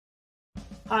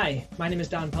Hi, my name is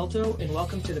Don Pelto, and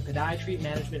welcome to the Podiatry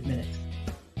Management Minute.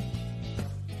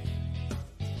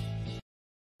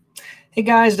 Hey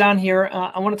guys, Don here.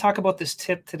 I want to talk about this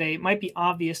tip today. It might be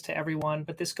obvious to everyone,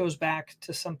 but this goes back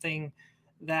to something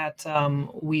that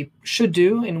we should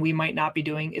do and we might not be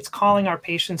doing. It's calling our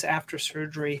patients after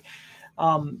surgery.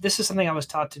 This is something I was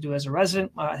taught to do as a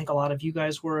resident. I think a lot of you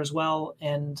guys were as well.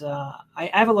 And I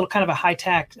have a little kind of a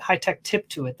high-tech tip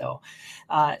to it, though.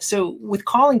 So with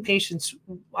calling patients,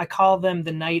 I call them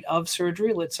the night of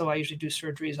surgery. So I usually do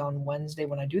surgeries on Wednesday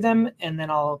when I do them, and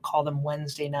then I'll call them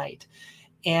Wednesday night.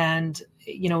 And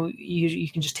you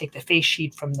can just take the face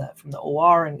sheet from the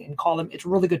OR and call them. It's a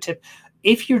really good tip.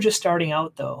 If you're just starting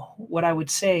out, though, what I would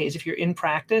say is if you're in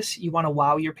practice, you want to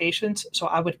wow your patients. So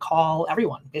I would call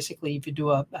everyone. Basically, if you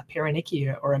do a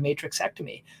perinicki or a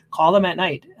matrixectomy, call them at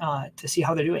night to see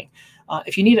how they're doing.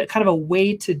 If you need a kind of a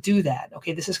way to do that,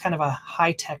 okay, this is kind of a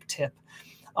high-tech tip.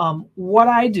 What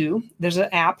I do, there's an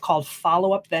app called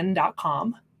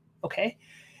followupthen.com, okay?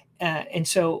 And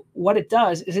so what it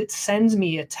does is it sends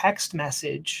me a text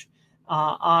message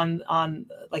on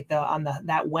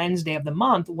that Wednesday of the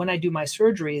month when I do my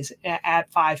surgeries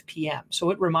at 5 p.m. So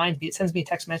it reminds me, it sends me a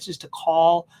text message to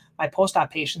call my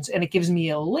post-op patients, and it gives me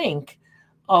a link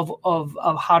of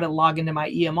how to log into my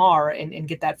EMR and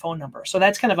get that phone number. So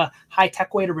that's kind of a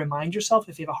high-tech way to remind yourself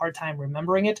if you have a hard time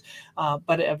remembering it.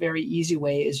 But a very easy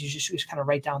way is you just kind of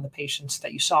write down the patients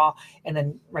that you saw and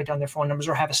then write down their phone numbers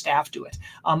or have a staff do it.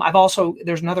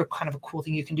 There's another kind of a cool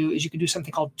thing you can do is you can do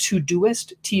something called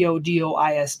Todoist,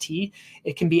 Todoist.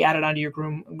 It can be added onto your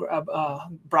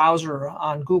browser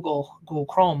on Google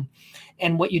Chrome.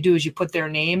 And what you do is you put their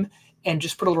name and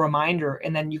just put a little reminder,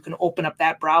 and then you can open up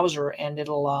that browser and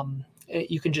it'll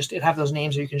have those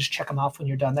names, or you can just check them off when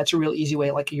you're done. That's a real easy way.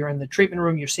 Like you're in the treatment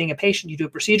room, you're seeing a patient, you do a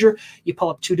procedure, you pull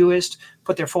up Todoist,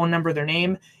 put their phone number, their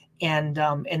name, and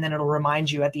then it'll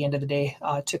remind you at the end of the day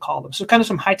to call them. So kind of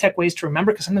some high-tech ways to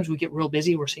remember, because sometimes we get real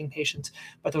busy, we're seeing patients,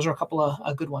 but those are a couple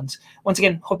of good ones. Once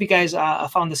again, hope you guys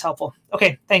found this helpful.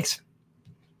 Okay, thanks.